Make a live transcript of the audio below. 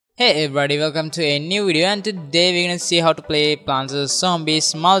Hey everybody, welcome to a new video, and today we're gonna see how to play Plants vs Zombies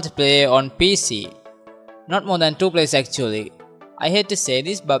multiplayer on PC. Not more than 2 players actually. I hate to say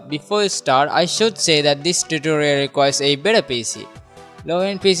this, but before we start I should say that this tutorial requires a better PC.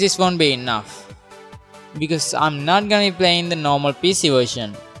 Low-end PCs won't be enough, because I'm not gonna be playing the normal PC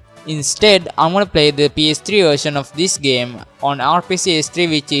version. Instead, I'm gonna play the PS3 version of this game on RPCS3,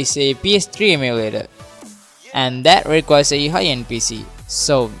 which is a PS3 emulator, and that requires a high-end PC.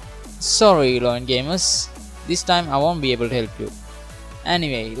 So, sorry low-end gamers, this time I won't be able to help you.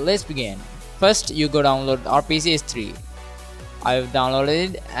 Anyway, let's begin. First, you go download RPCS3. I've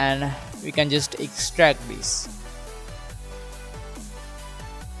downloaded it and we can just extract this.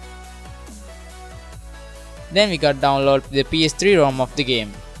 Then we got download the PS3 ROM of the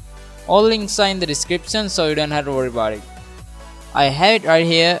game. All links are in the description, so you don't have to worry about it. I have it right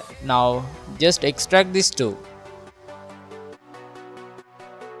here. Now just extract this too.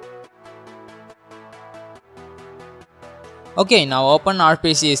 Okay, now open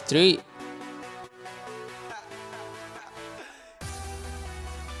RPCS3.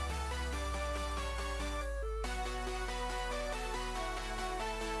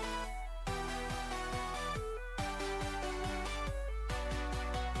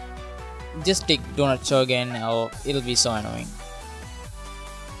 Just tick do not show again, or it'll be so annoying.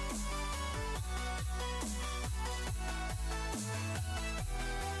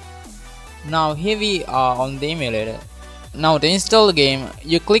 Now here we are on the emulator. Now to install the game,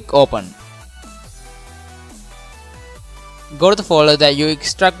 you click open. Go to the folder that you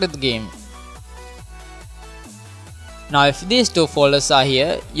extracted the game. Now if these two folders are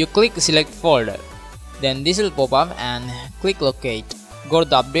here, you click select folder. Then this will pop up and click locate. Go to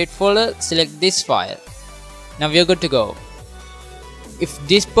the update folder, select this file. Now we are good to go. If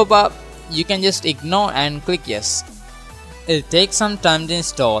this pop up, you can just ignore and click yes. It'll take some time to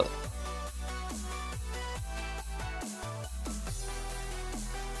install.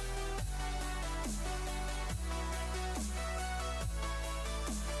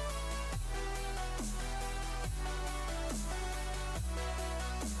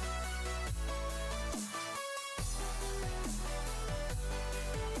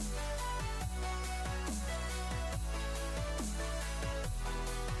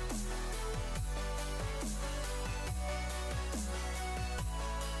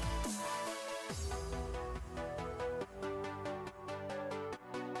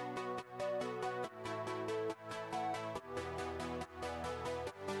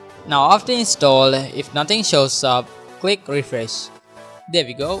 Now after install, if nothing shows up, click refresh. There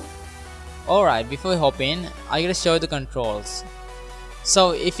we go. Alright, before we hop in, I gotta show you the controls.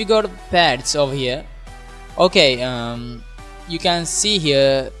 So if you go to pads over here, okay, you can see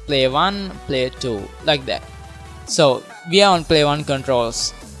here player 1, player 2, like that. So we are on player 1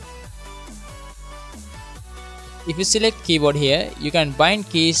 controls. If you select keyboard here, you can bind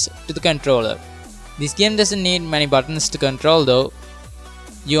keys to the controller. This game doesn't need many buttons to control though.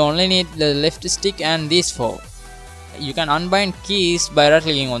 You only need the left stick and these 4. You can unbind keys by right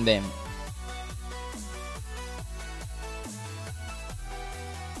clicking on them.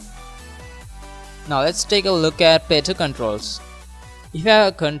 Now let's take a look at player 2 controls. If you have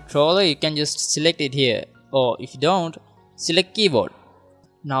a controller, you can just select it here, or if you don't, select keyboard.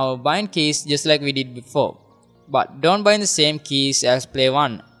 Now bind keys just like we did before, but don't bind the same keys as player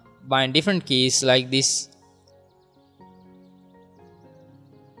 1. Bind different keys like this.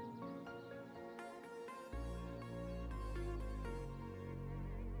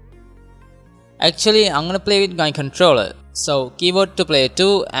 Actually, I'm gonna play with my controller, so keyboard to player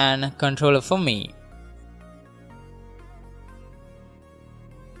 2 and controller for me.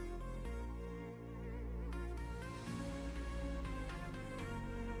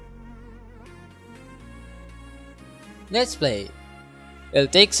 Let's play. It'll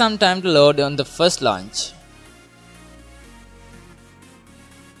take some time to load on the first launch.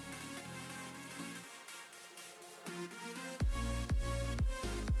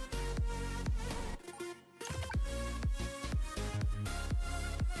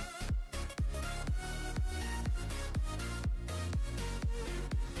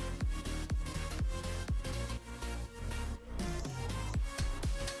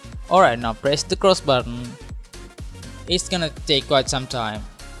 Alright, now press the cross button. It's gonna take quite some time,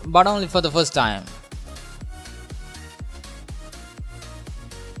 but only for the first time.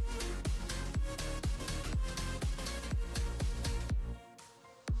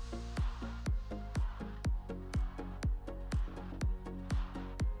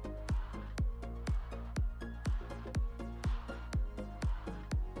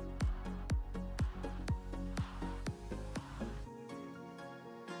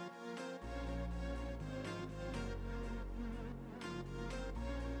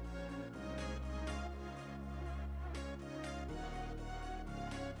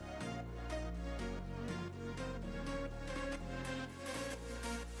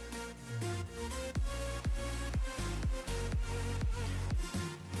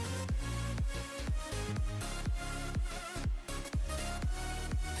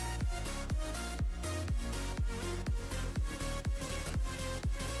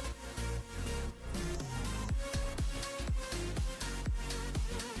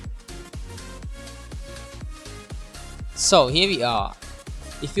 So here we are.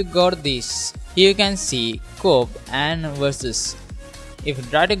 If you got this, here you can see COOP and versus. If you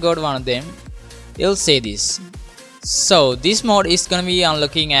try to go to one of them, it'll say this. So this mode is gonna be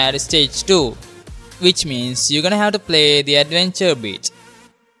unlocking at stage 2, which means you're gonna have to play the adventure bit.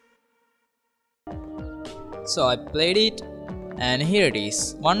 So I played it, and here it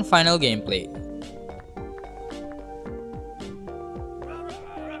is, one final gameplay.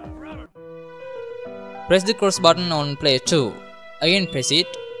 Press the cross button on player 2. Again press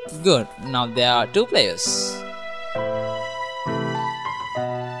it. Good, now there are 2 players.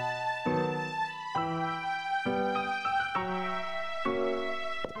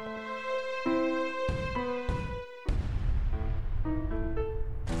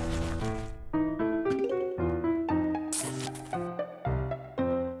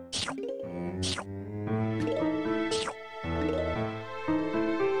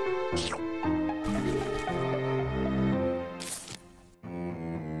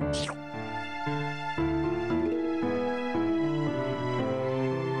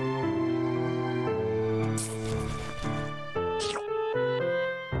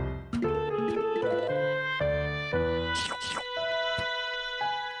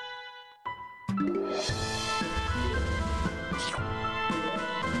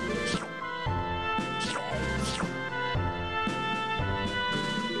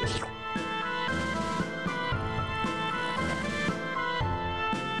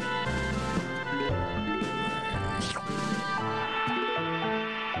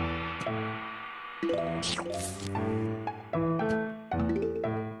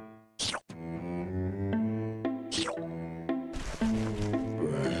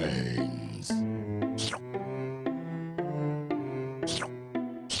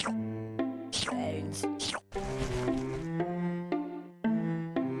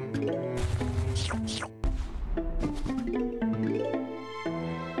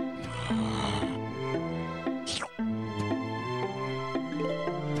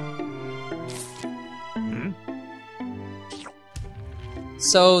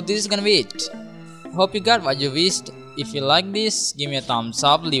 So this is gonna be it. Hope you got what you wished. If you like this, give me a thumbs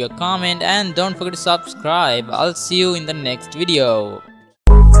up, leave a comment, and don't forget to subscribe. I'll see you in the next video.